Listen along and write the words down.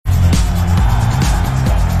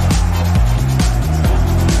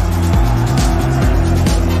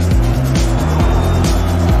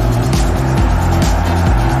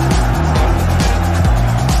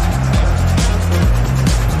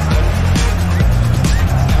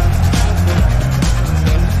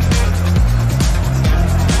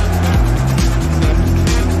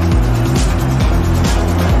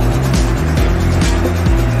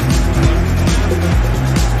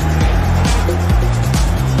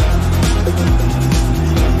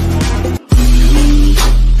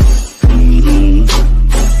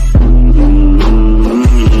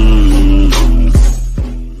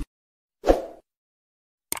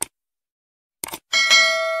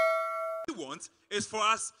want is for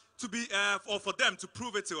us to be, or for them to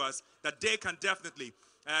prove it to us that they can definitely,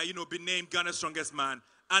 be named Ghana's strongest man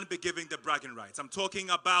and be given the bragging rights. I'm talking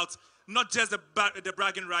about not just the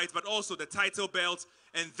bragging rights, but also the title belt,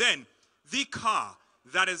 and then the car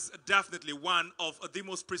that is definitely one of the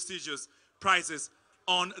most prestigious prizes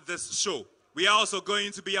on this show. We are also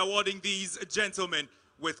going to be awarding these gentlemen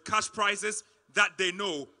with cash prizes that they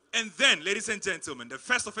know. And then, ladies and gentlemen, the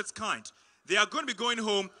first of its kind, they are going to be going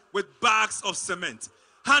home with bags of cement.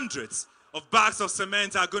 Hundreds of bags of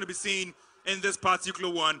cement are going to be seen in this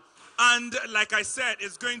particular one. And like I said,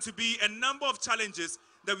 it's going to be a number of challenges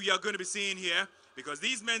that we are going to be seeing here, because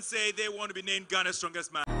these men say they want to be named Ghana's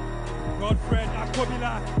strongest man. Godfrey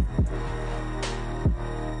Akobila.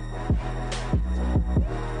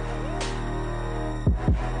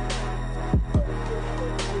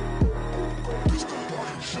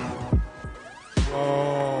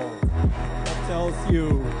 Oh, that tells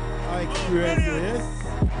you how experienced it is.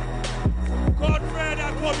 Godfrey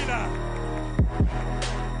Akobila.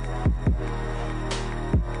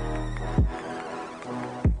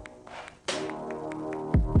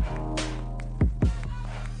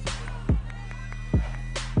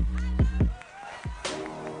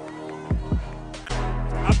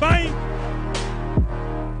 Abai.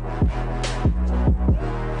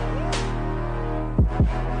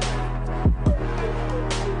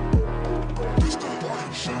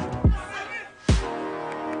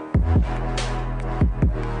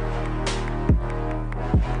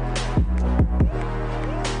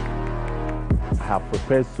 I have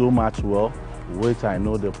prepared so much well, which I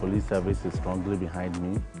know the police service is strongly behind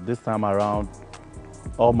me. This time around,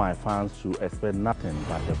 all my fans should expect nothing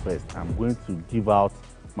but the best. I'm going to give out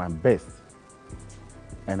my best.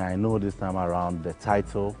 And I know this time around the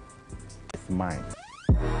title is mine.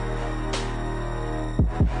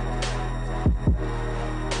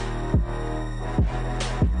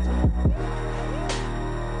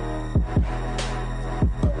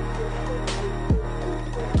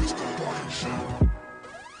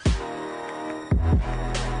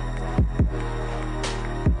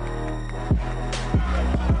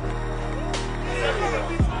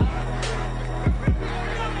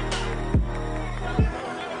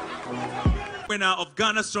 Winner of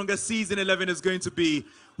Ghana's Strongest Season 11 is going to be,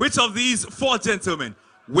 which of these four gentlemen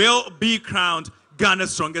will be crowned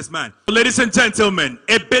Ghana's Strongest Man? Ladies and gentlemen,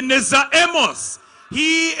 Ebenezer Amos.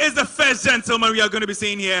 He is the first gentleman we are going to be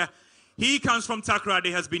seeing here. He comes from Takoradi,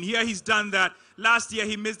 has been here, he's done that. Last year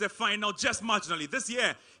he missed the final just marginally. This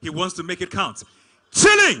year he wants to make it count.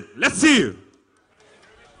 Chilling, let's see you.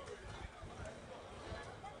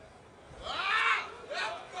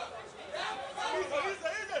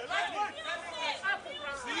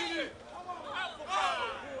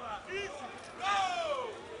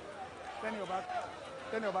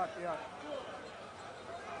 Turn your back, yeah.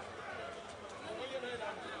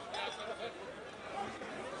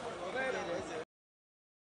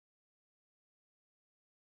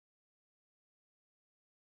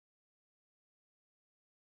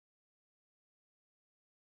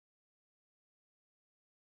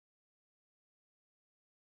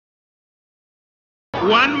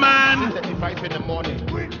 One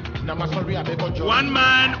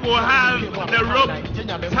man will have the rope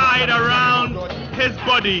tied around his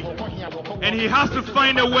body, and he has to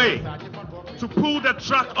find a way to pull the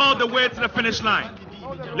truck all the way to the finish line.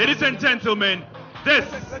 Ladies and gentlemen, this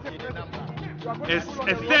is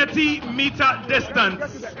a 30-meter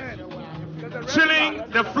distance. Chilling,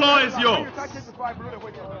 the floor is yours.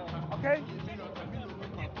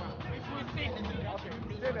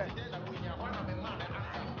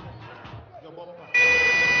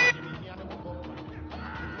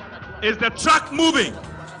 Is the truck moving?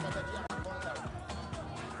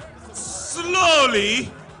 Slowly,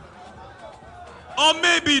 or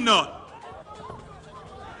maybe not.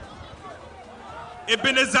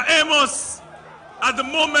 Ebenezer Amos, at the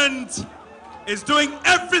moment, is doing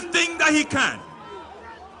everything that he can.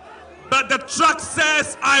 But the truck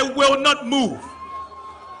says, I will not move.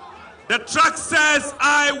 The truck says,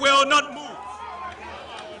 I will not move.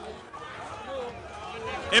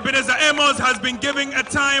 Ebenezer Amos has been given a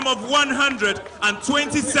time of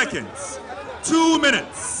 120 seconds, 2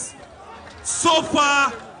 minutes. So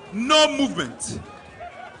far, no movement.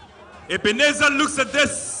 Ebenezer looks at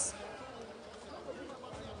this.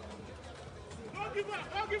 Don't give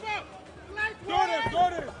up.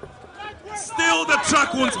 Still, the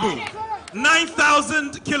truck won't move.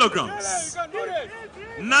 9,000 kilograms,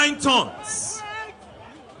 9 tons.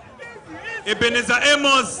 Ebenezer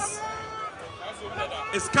Amos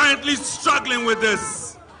is currently struggling with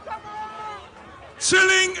this.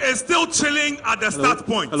 Chilling is still chilling at the start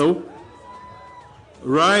point. Hello.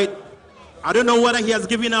 Right. I don't know whether he has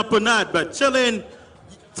given up or not, but Chilling,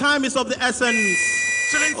 time is of the essence.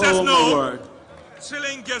 Chilling says Oh, my no. word.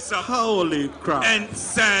 Chilling gives up Holy crap. and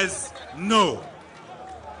says no.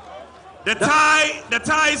 The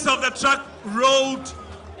ties of the truck rolled.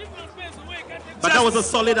 But that was a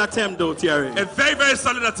solid attempt, though, Thierry. A very, very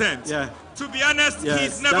solid attempt. Yeah. To be honest, Yes,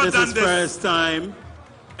 he's never that is done his this. first time.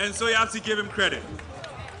 And so you have to give him credit.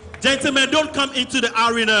 Gentlemen, don't come into the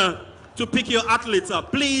arena to pick your athletes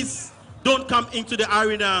up. Please don't come into the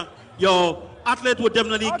arena. Your athlete will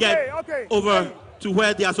definitely get over to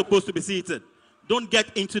where they are supposed to be seated. Don't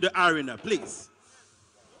get into the arena, please.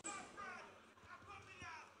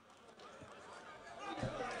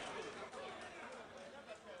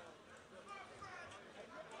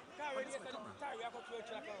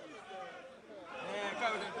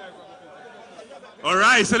 All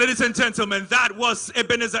right, so ladies and gentlemen, that was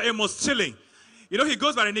Ebenezer Amos Chilling. You know, he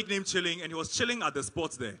goes by the nickname Chilling, and he was chilling at the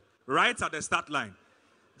spots there, right at the start line.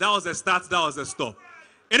 That was the start, that was the stop.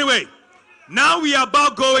 Anyway, now we are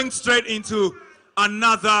about going straight into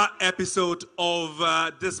another episode of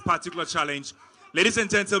this particular challenge. Ladies and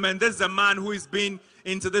gentlemen, this is a man who has been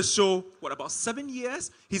into this show, what, about 7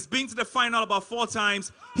 years? He's been to the final about 4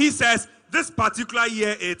 times. He says, this particular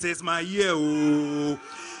year, it is my year. Ooh.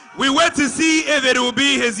 We wait to see if it will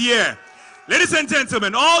be his year. Ladies and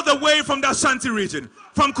gentlemen, all the way from the Ashanti region,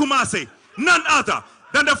 from Kumasi, none other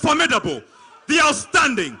than the formidable, the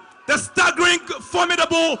outstanding, the staggering,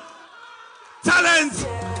 formidable talent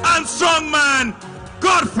and strong man,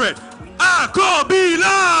 Godfred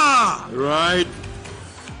Akobila. Right.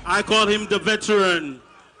 I call him the veteran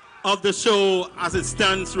of the show as it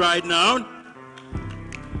stands right now.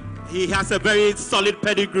 He has a very solid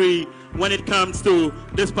pedigree when it comes to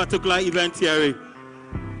this particular event, Thierry.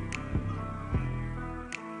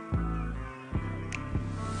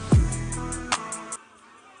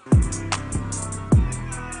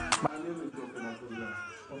 My name is Dr. Makola,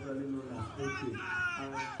 popularly known as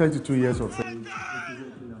AK. 32 years of age,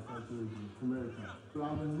 representing the Ashanti region, America. So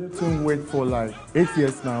I've been lifting weight for like 8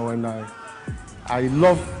 years now, and I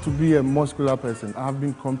love to be a muscular person. I've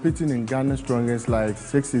been competing in Ghana Strongest like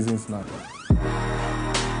 6 seasons now.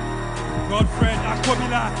 Godfred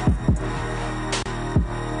Akobila.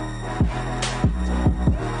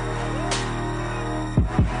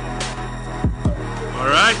 All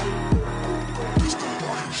right.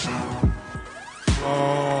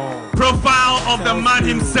 Oh, Profile of the man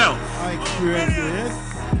himself. I experienced this.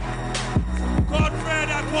 Godfred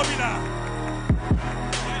Akobila.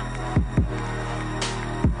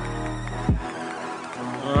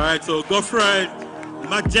 All right, so Godfred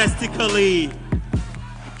majestically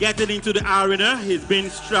getting into the arena. He's been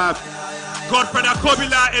strapped. Godfred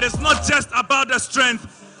Akobila, it is not just about the strength,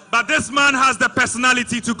 but this man has the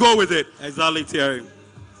personality to go with it. Exactly, Thierry.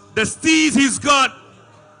 The steez he's got,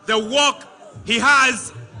 the walk he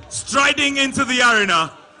has striding into the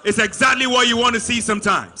arena is exactly what you want to see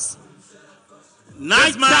sometimes.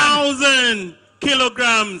 9,000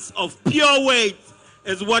 kilograms of pure weight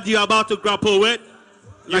is what you're about to grapple with.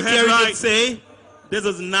 Like heard Thierry right. did say, this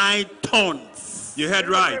is 9 tons. You heard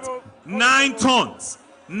right. 9 tons.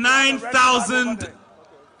 9,000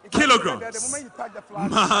 kilograms.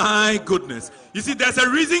 My goodness. You see, there's a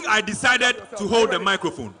reason I decided to hold the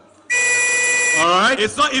microphone. All right.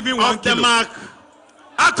 It's not even 1 Off the kilo. mark.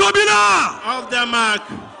 Akobila! Off the mark.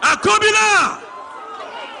 Akobila!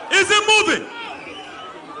 Is it moving?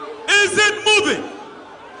 Is it moving?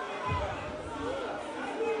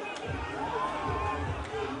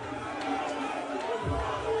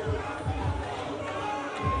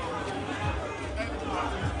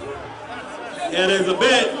 It is a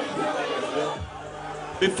bit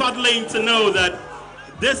befuddling to know that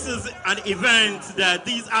this is an event that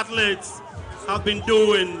these athletes have been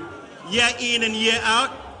doing year in and year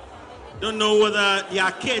out. Don't know whether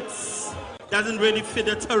their kits doesn't really fit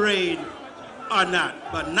the terrain or not.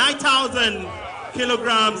 But 9,000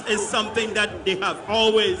 kilograms is something that they have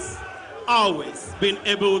always been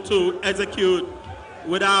able to execute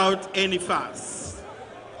without any fuss.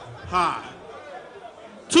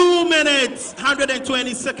 2 minutes,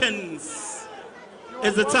 120 seconds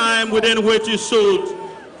is the time within which you should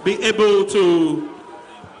be able to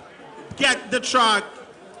get the track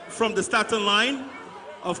from the starting line,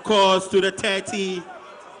 of course, to the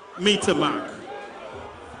 30-meter mark.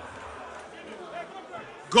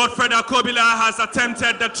 Godfred Akobila has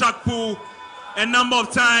attempted the track pull a number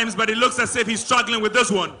of times, but it looks as if he's struggling with this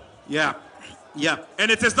one. Yeah. And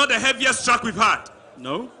it is not the heaviest track we've had.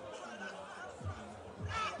 No?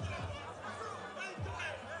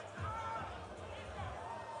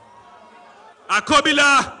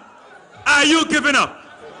 Akobila Are you giving up?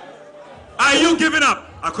 Are you giving up?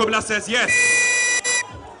 Akobila says yes.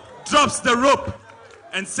 Drops the rope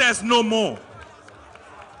and says no more.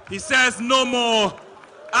 He says no more.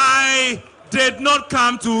 I did not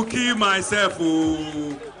come to kill myself.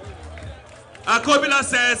 Oh. Akobila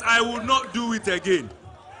says I will not do it again.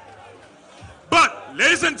 But,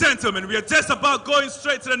 ladies and gentlemen, we are just about going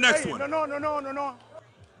straight to the next one. No.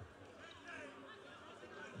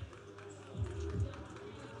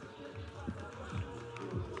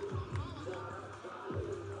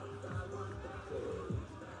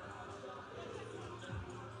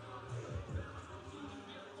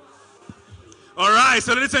 All right,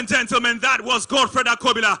 so ladies and gentlemen, that was Godfred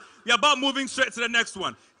Akobila. We are about moving straight to the next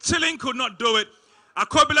one. Chilling could not do it.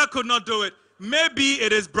 Akobila could not do it. Maybe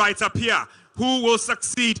it is Brighter Pierre who will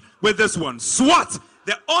succeed with this one. SWAT,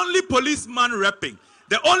 the only policeman repping,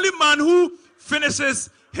 the only man who finishes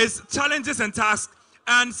his challenges and tasks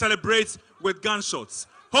and celebrates with gunshots.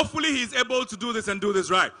 Hopefully he's able to do this and do this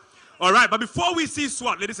right. All right, but before we see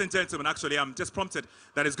SWAT, ladies and gentlemen, actually I'm just prompted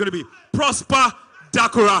that it's going to be Prosper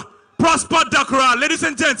Dakura. Prosper Dakura, ladies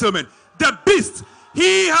and gentlemen, the beast.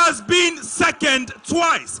 He has been second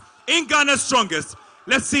twice in Ghana's Strongest.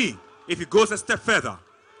 Let's see if he goes a step further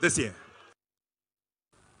this year.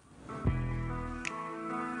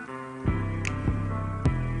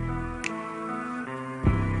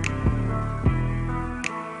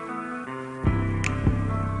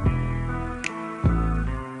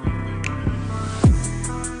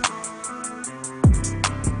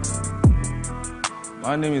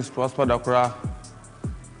 My name is Prosper Dakura,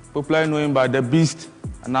 popularly known by The Beast,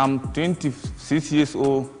 and I'm 26 years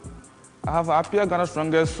old. I have appeared Ghana's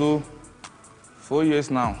Strongest for 4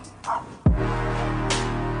 years now.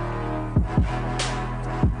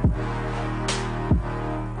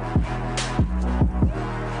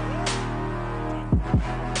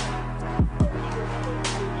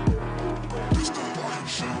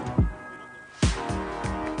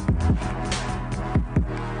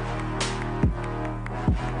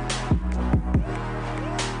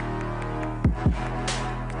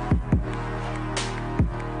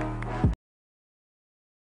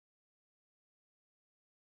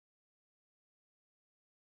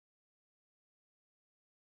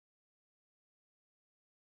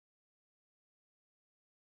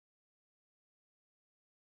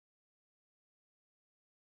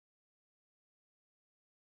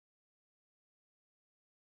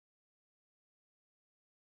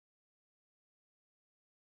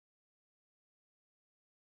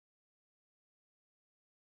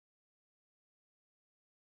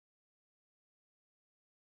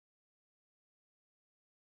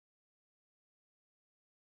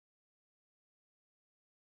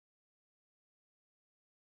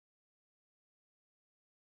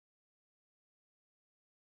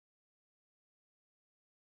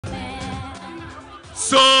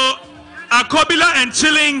 So, Akobila and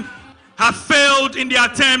Chilling have failed in their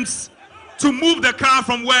attempts to move the car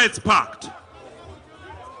from where it's parked.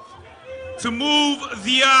 To move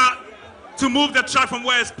the truck from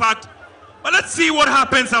where it's parked. But let's see what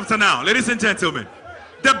happens after now, ladies and gentlemen.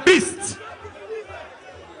 The beast.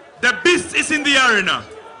 The beast is in the arena.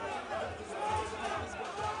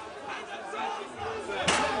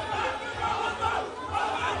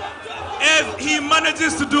 If he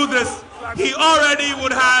manages to do this, he already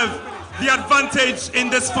would have the advantage in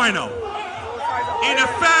this final. In a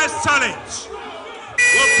first challenge,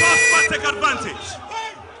 will Prosper take advantage?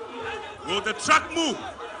 Will the truck move?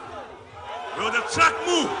 Will the truck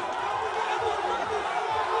move?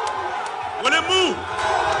 Will it move?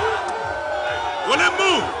 Will it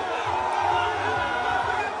move?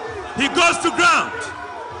 He goes to ground.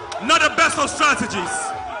 Not the best of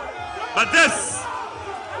strategies, but this.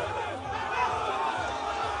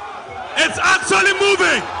 It's actually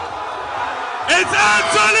moving. It's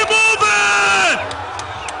actually moving.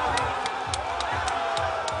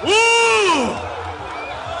 Ooh!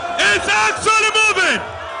 It's actually moving.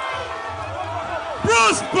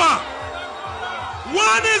 Prosper.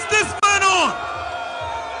 What is this man on?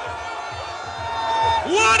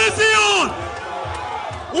 What is he on?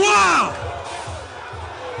 Wow!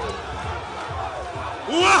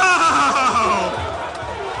 Wow!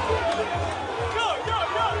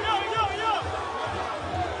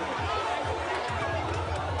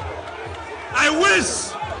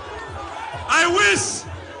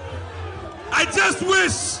 I just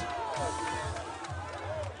wish.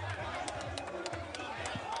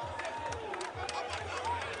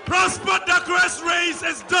 Prosper Dakura's race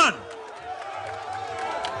is done.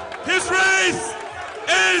 His race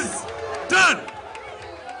is done.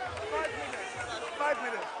 5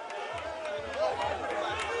 minutes.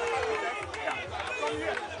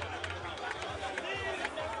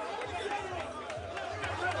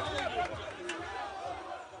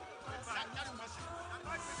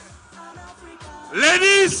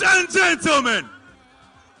 Ladies and gentlemen,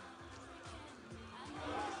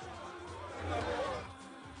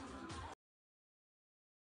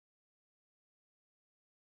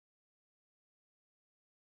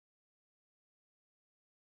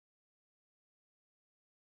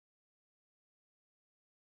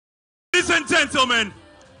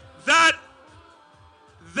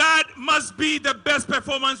 that must be the best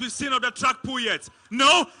performance we've seen of the track pool yet.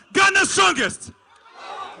 No, Ghana's strongest.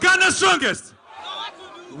 Ghana's strongest.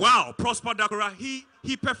 Wow, Prosper Dakora, he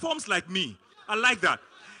performs like me. I like that.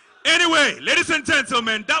 Anyway, ladies and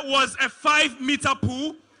gentlemen, that was a 5-meter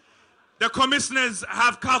pool. The commissioners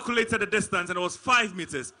have calculated the distance and it was 5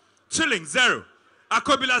 meters. Chilling, 0.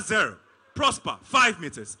 Akobila, 0. Prosper, 5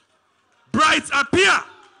 meters. Bright Appear,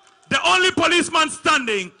 the only policeman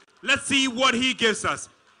standing. Let's see what he gives us.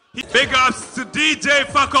 Big ups to DJ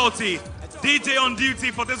faculty, DJ on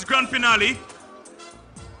duty for this grand finale.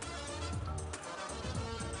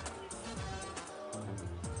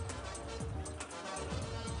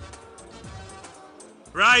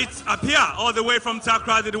 Right, Appear, all the way from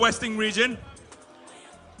Takra, the Western region.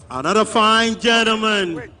 Another fine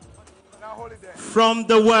gentleman from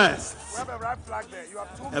the West.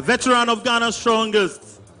 A veteran of Ghana's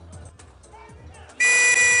strongest.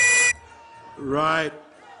 Right.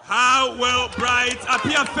 How will Bright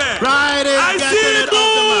Appear fare? Bright is I getting see it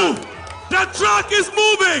off move! The track is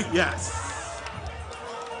moving! Yes.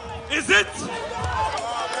 Is it?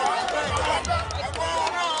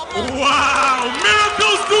 Wow!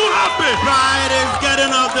 Miracles do happen! Bright is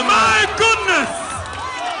getting off the My goodness!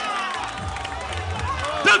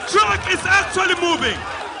 The track is actually moving.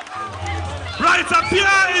 Bright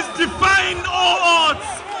Appear is defying all odds,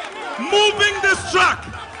 moving this track,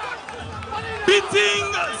 beating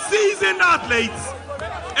seasoned athletes,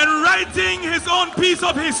 and writing his own piece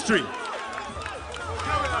of history.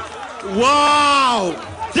 Wow!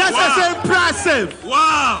 This is impressive!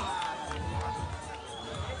 Wow!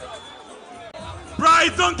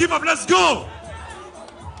 Bright, don't give up, let's go!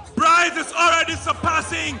 Bright is already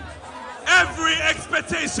surpassing every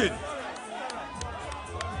expectation.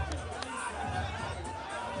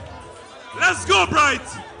 Let's go, Bright!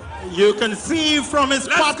 You can see from his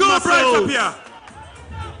Let's go, Bright Appear!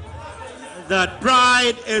 that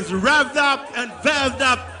Bright is revved up and revved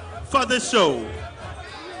up for the show.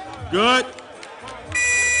 Good.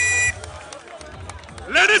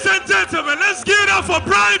 Ladies and gentlemen, let's give it up for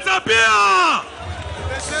Bright Appear!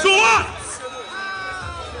 So what?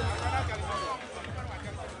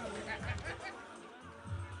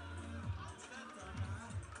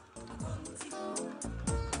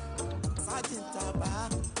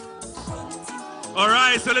 All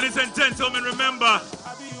right, so ladies and gentlemen, remember.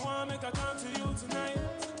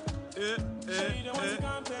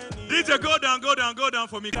 DJ, go down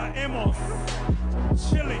for me. Amos,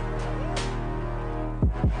 chilling.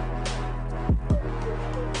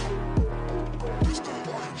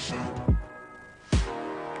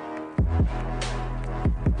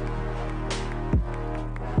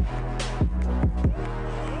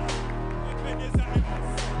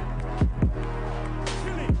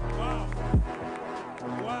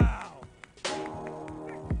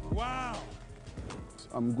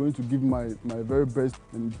 I'm going to give my very best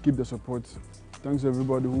and keep the support. Thanks to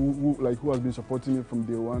everybody who has been supporting me from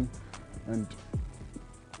day one, and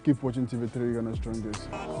keep watching TV3 Ghana Strongest.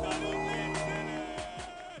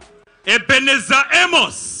 Ebenezer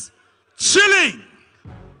Amos, chilling.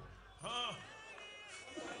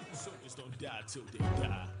 Soldiers don't die till they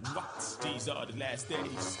die. What? These are the last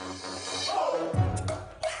days.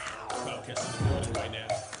 Crowdcast in the morning right now.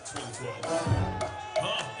 2012.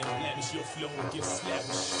 And lavish your flow and get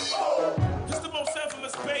slavish. It's the most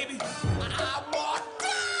infamous, baby.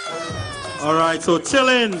 All right, so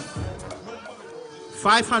chilling.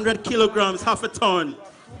 500 kilograms, half a ton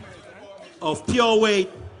of pure weight.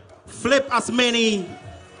 Flip as many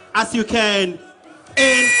as you can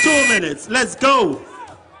in 2 minutes. Let's go.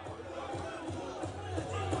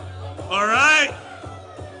 All right,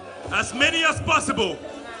 as many as possible.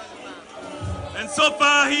 And so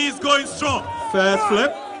far, he's going strong. First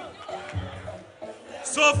flip.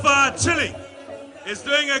 So far, chilling is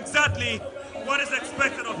doing exactly what is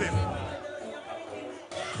expected of him.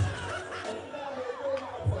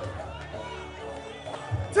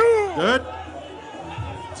 Good.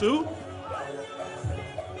 2.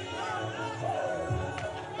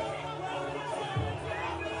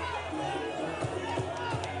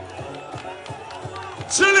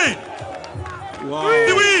 Chilling. Wow.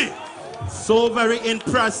 3. So very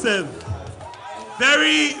impressive.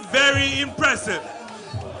 Very, very impressive.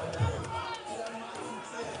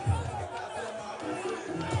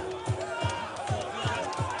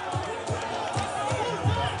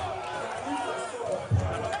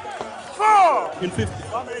 In 50.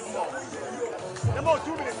 1 minute more. No more,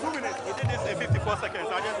 2 minutes, 2 minutes. He did this in 54 seconds.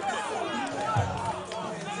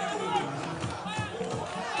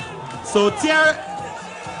 So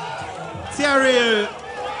Thierry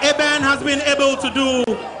Eben has been able to do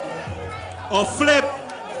or flip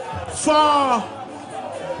 4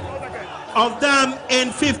 of them in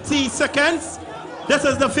 50 seconds. This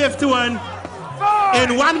is the 5th one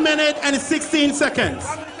in 1 minute and 16 seconds.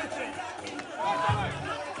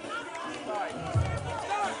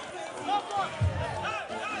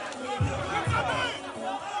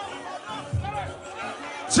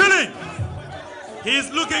 Chilling. He's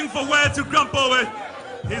looking for where to crumple with.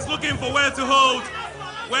 He's looking for where to hold,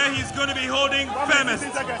 where he's going to be holding firmest.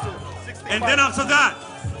 And then after that,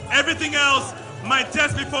 everything else might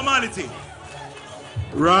just be formality.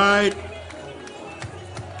 Right.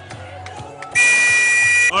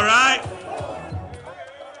 All right.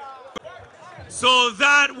 So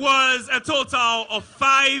that was a total of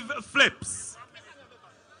 5 flips.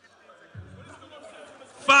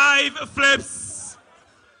 5 flips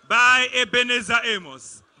by Ebenezer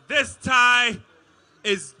Amos. This tie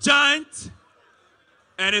is giant,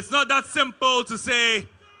 and it's not that simple to say,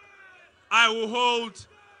 I will hold,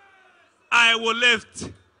 I will lift,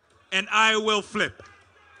 and I will flip.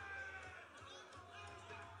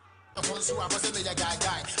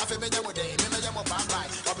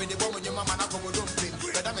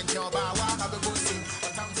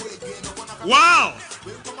 Wow!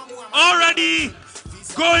 Already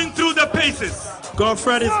going through the paces.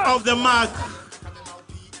 Godfred is off the mark.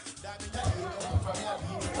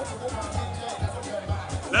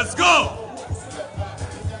 Let's go.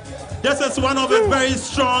 This is one of the very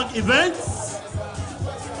strong events.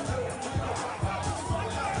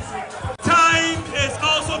 Time is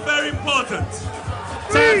also very important.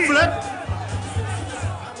 10 flip.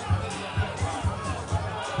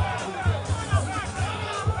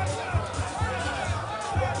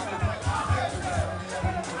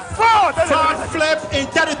 Fourth flip in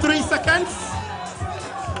 33 seconds.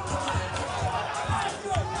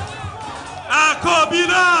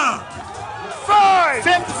 Akobina!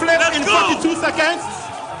 5th flip in 42 seconds.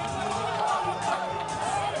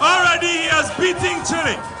 Already he has beaten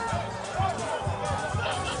Chile.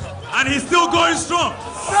 And he's still going strong.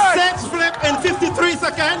 6th flip in 53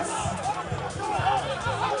 seconds.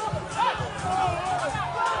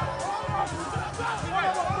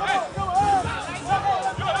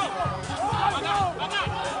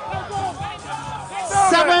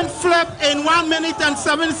 Seventh flip in 1 minute and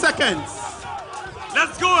 7 seconds.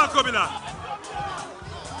 Let's go, Akobina.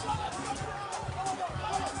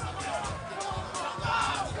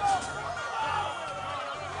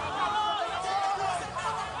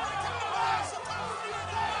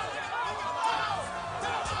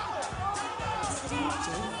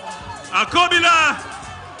 Akobina,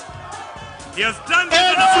 he has done this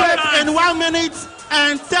 8th flip in 1 minute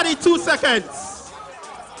and 32 seconds.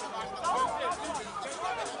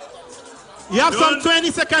 You have some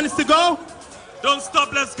 20 seconds to go. Don't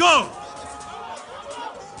stop, let's go.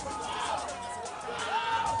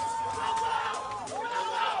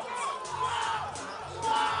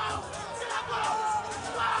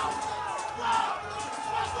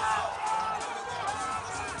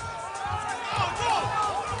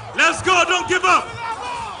 Let's go, don't give up.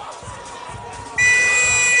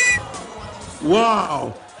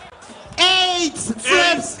 Wow. 8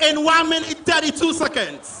 flips in 1 minute 32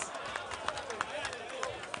 seconds.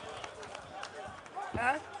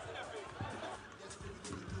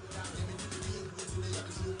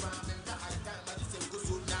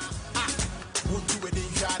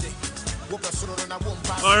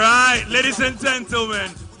 All right, ladies and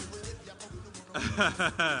gentlemen.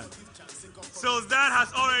 So that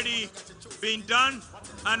has already been done,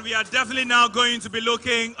 and we are definitely now going to be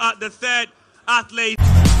looking at the 3rd athlete.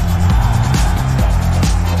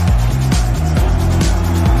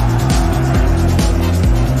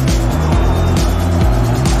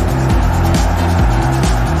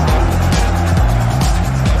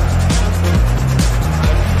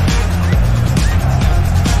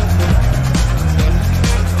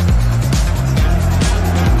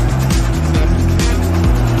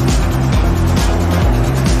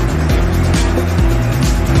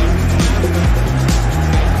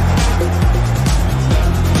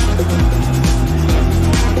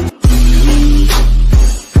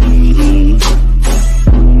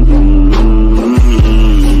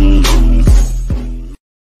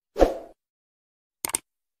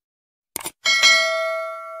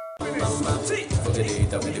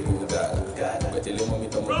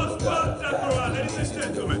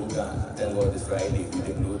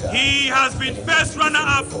 He has been first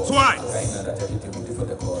runner-up twice.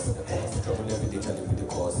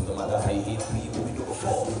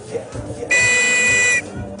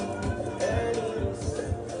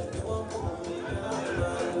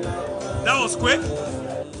 That was quick.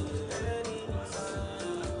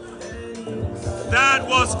 That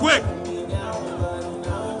was quick.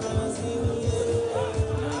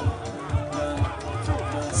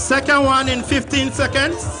 Second one in 15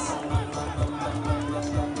 seconds.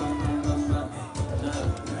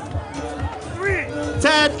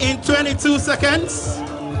 Third in 22 seconds.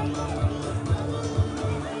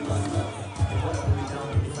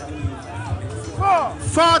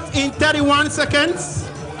 Fourth in 31 seconds.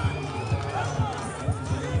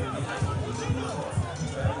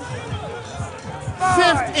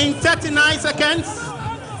 Fifth in 39 seconds.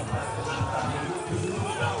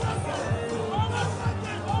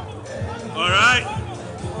 All right.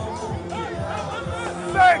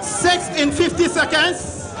 Sixth in 50 seconds.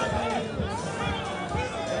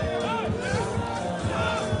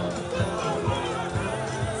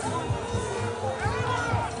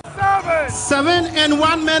 Seven in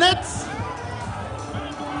 1 minute.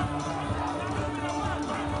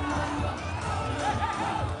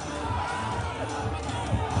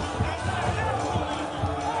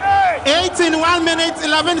 Eight in 1 minute,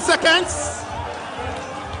 11 seconds.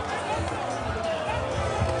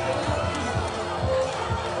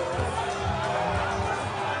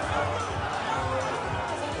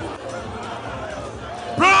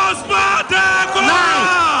 Prosper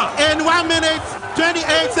Dakora! 9 in 1 minute,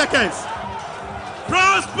 28 seconds.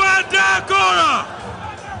 Prosper Dakora!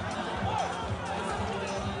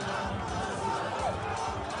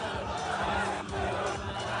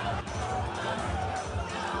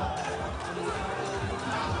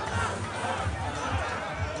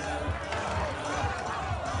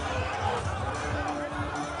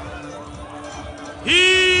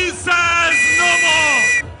 He says no more.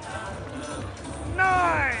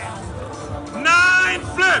 9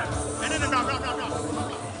 flips.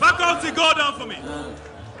 Back out to go down for me.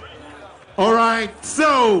 All right,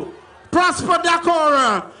 so Prosper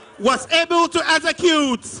Dakora was able to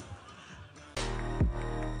execute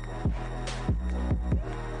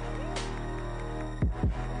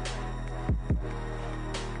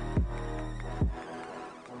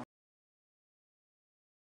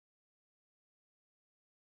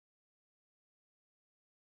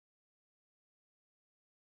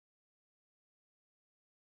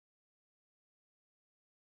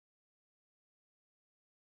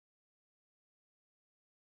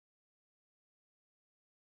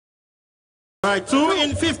All right, 2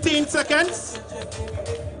 in 15 seconds.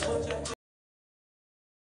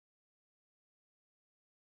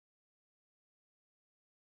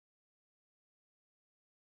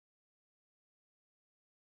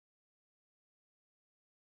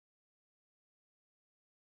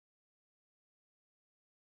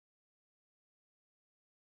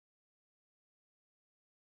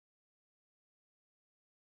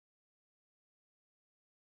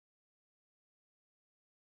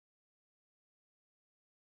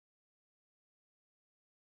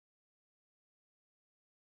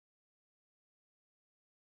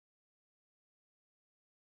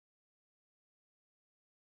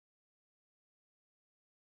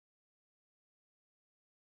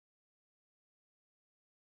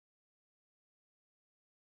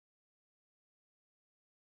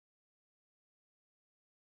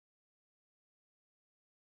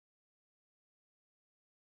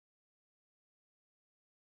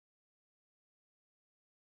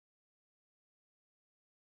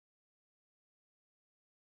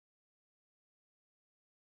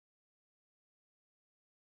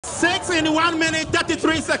 Six in 1 minute,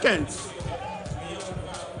 33 seconds.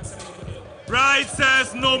 Bright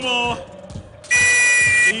says no more.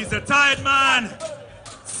 He's a tired man.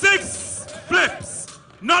 6 flips.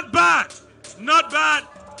 Not bad. Not bad.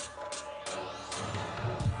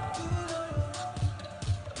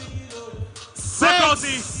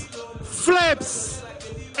 Six flips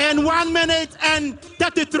in 1 minute and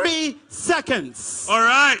 33 seconds. All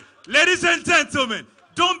right. Ladies and gentlemen,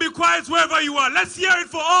 don't be quiet wherever you are. Let's hear it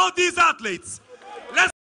for all these athletes.